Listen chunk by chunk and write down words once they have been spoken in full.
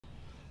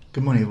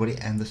Good morning, everybody,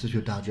 and this is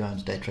your Dow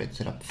Jones day trade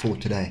setup for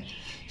today.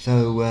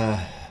 So,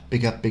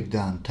 big up, big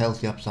down,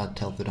 tails the upside,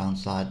 tails the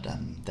downside,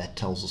 and that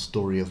tells the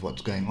story of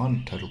what's going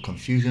on. Total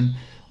confusion.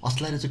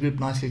 Oscillators are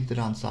grouped nicely to the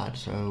downside,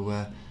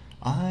 so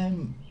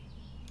I'm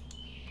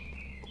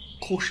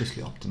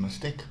cautiously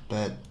optimistic,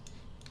 but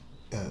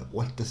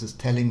what this is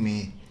telling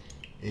me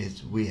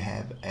is we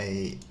have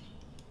a.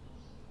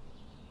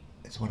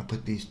 I just want to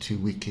put these two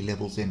weekly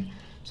levels in,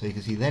 so you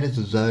can see that is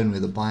the zone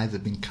where the buyers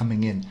have been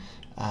coming in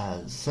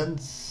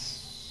since,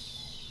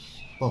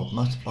 well,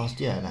 most of last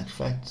year. In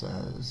actual fact,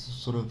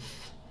 sort of,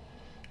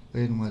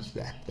 when was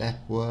that? That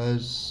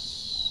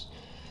was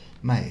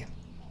May.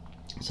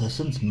 So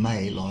since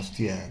May last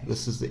year,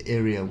 this is the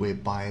area where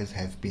buyers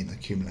have been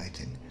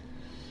accumulating.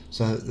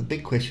 So the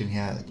big question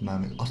here at the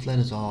moment,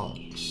 oscillators are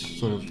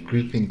sort of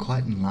grouping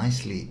quite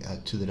nicely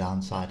to the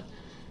downside.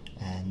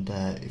 And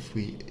if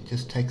we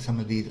just take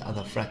some of these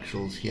other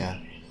fractals here,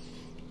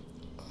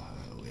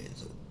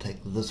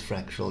 take this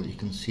fractal, you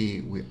can see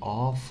we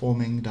are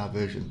forming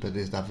diversions, but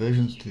there's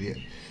diversions to the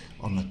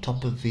on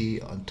top of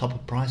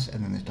price,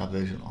 and then there's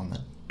diversion on the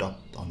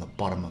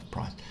bottom of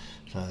price.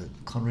 So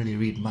can't really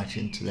read much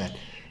into that,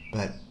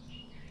 but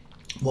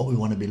what we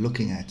want to be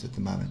looking at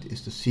the moment is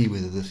to see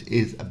whether this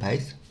is a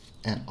base,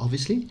 and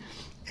obviously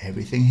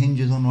everything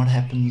hinges on what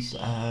happens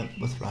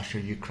with Russia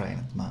Ukraine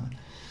at the moment.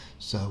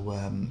 So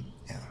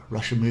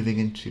Russia moving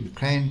into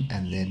Ukraine,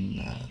 and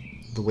then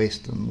the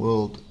Western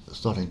world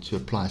starting to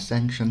apply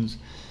sanctions.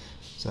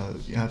 So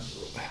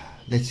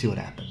let's see what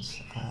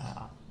happens.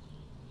 At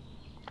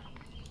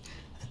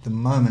the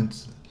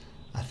moment,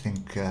 I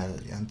think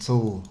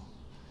until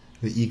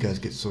the egos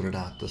get sorted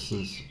out, this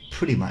is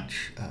pretty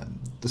much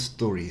the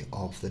story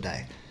of the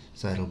day.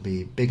 So it'll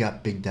be big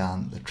up, big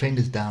down. The trend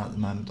is down at the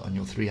moment on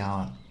your 3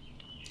 hour.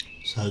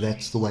 So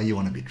that's the way you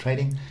want to be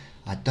trading.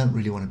 I don't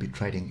really want to be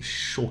trading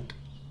short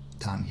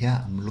down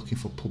here. I'm looking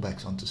for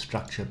pullbacks onto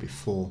structure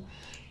before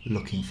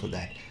looking for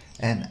that.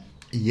 And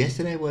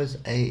yesterday was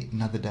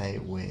another day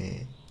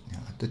where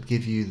I did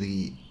give you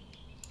the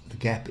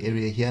gap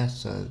area here.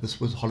 So this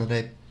was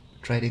holiday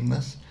trading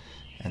this,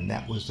 and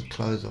that was the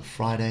close of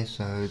Friday.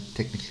 So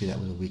technically that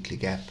was a weekly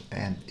gap,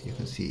 and you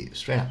can see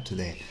straight up to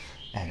there,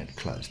 and it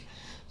closed.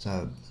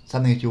 So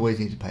something that you always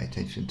need to pay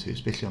attention to,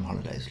 especially on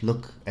holidays.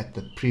 Look at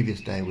the previous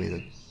day where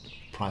the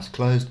price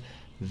closed.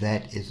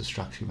 That is the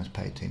structure you must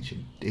pay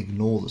attention.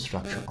 Ignore the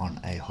structure on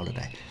a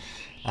holiday.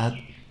 At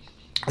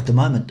the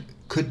moment,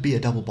 could be a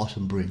double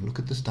bottom brewing. Look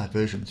at this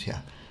divergence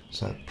here.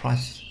 So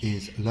price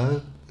is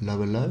low,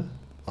 lower low,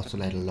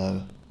 oscillator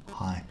low,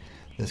 high.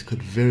 This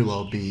could very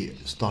well be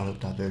start of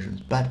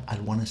divergence, but I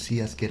want to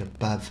see us get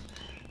above,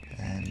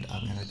 and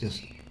I'm going to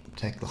just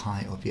take the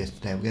high of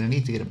yesterday. We're going to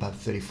need to get above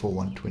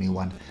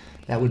 34,121.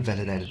 That would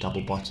validate a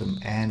double bottom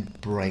and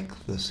break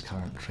this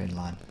current trend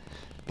line.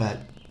 But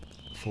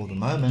for the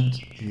moment,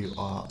 you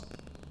are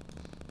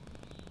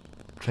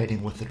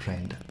trading with the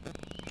trend.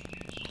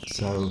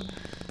 So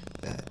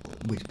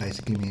which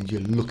basically means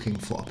you're looking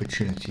for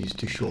opportunities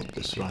to short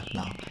this right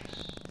now.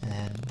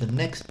 And the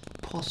next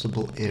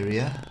possible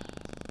area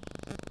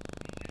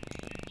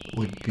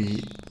would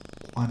be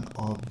one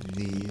of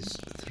these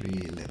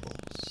three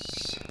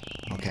levels.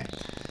 Okay,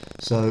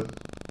 so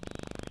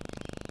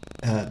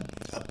a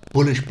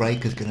bullish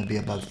break is going to be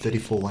above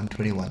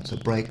 34,121. So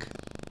break,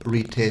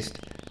 retest,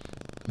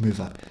 move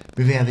up.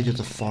 Moving averages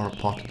are far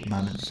apart at the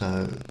moment,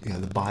 so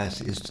the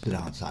bias is to the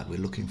downside. We're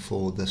looking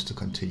for this to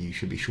continue. You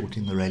should be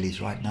shorting the rallies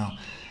right now.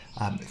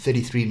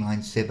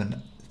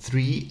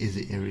 33,973 is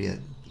the area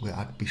where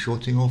I'd be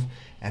shorting off,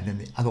 and then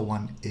the other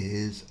one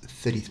is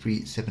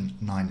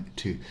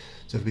 33,792.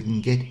 So if we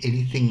can get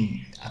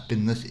anything up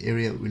in this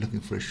area, we're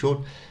looking for a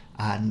short,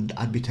 and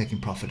I'd be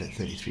taking profit at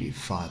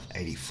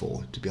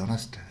 33,584. To be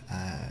honest,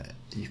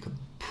 you could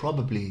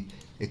probably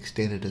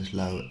extend it as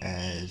low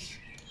as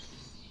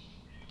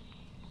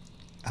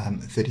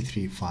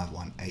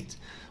 33,518.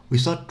 We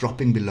start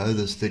dropping below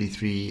this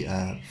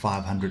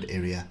 33,500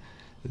 area,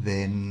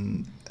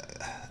 then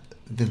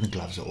the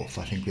gloves are off.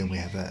 I think when we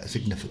have a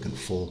significant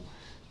fall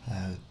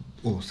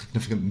or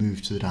significant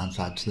move to the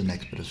downside to the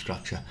next bit of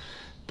structure.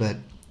 But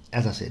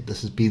as I said,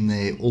 this has been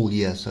there all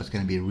year, so it's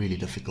going to be really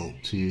difficult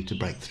to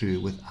break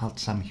through without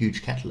some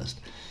huge catalyst.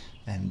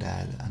 And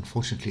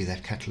unfortunately,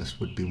 that catalyst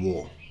would be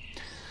war.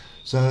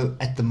 So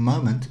at the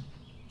moment,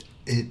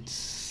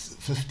 it's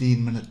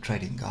 15-minute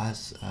trading,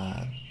 guys.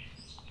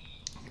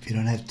 If you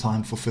don't have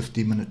time for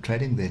 15-minute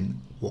trading,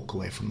 then walk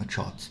away from the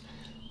charts.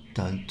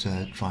 Don't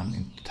try and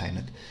entertain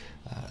it.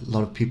 A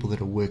lot of people that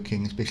are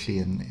working, especially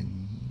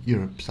in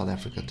Europe, South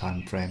Africa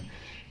time frame,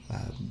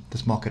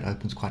 this market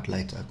opens quite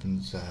late,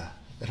 opens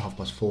at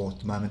 4:30 at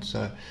the moment,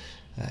 so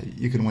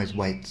you can always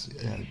wait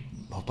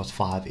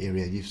 5:30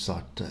 area. You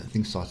start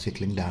things start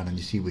settling down, and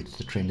you see which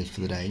the trend is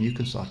for the day, and you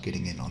can start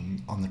getting in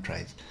on the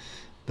trades.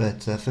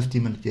 But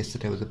 15 minutes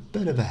yesterday was a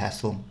bit of a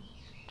hassle.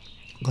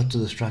 Got to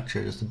the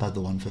structure just above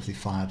the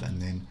 155, and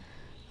then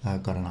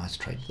got a nice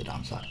trade to the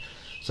downside.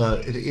 So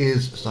it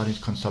is starting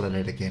to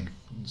consolidate again.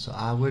 So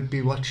I would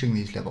be watching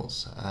these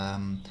levels.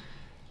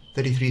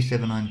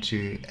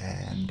 33,792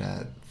 and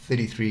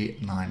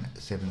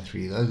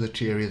 33,973. Those are the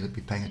two areas that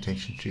we're paying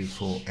attention to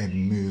for a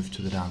move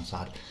to the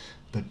downside.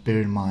 But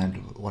bear in mind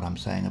what I'm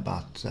saying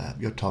about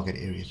your target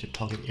areas. Your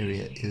target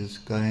area is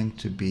going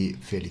to be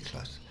fairly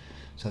close.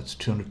 So it's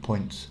 200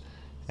 points,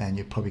 and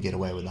you probably get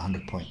away with a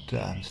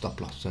 100-point stop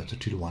loss. So it's a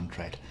 2-to-1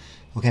 trade.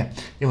 Okay,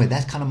 anyway,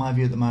 that's kind of my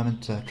view at the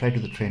moment. Trade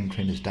with the trend.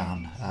 Trend is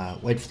down.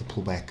 Wait for the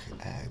pullback.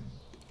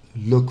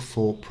 Look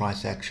for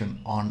price action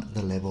on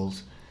the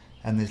levels.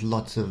 And there's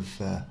lots of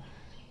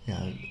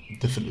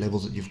different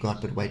levels that you've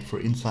got, but wait for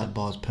inside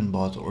bars, pin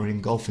bars, or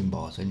engulfing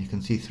bars. And you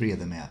can see 3 of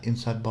them here: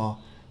 inside bar,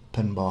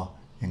 pin bar,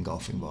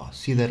 engulfing bar.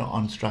 See that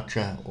on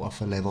structure or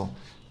off a level,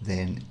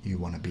 then you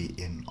want to be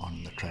in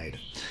on the trade.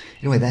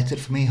 Anyway, that's it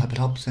for me. Hope it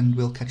helps, and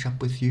we'll catch up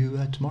with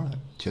you tomorrow.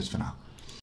 Cheers for now.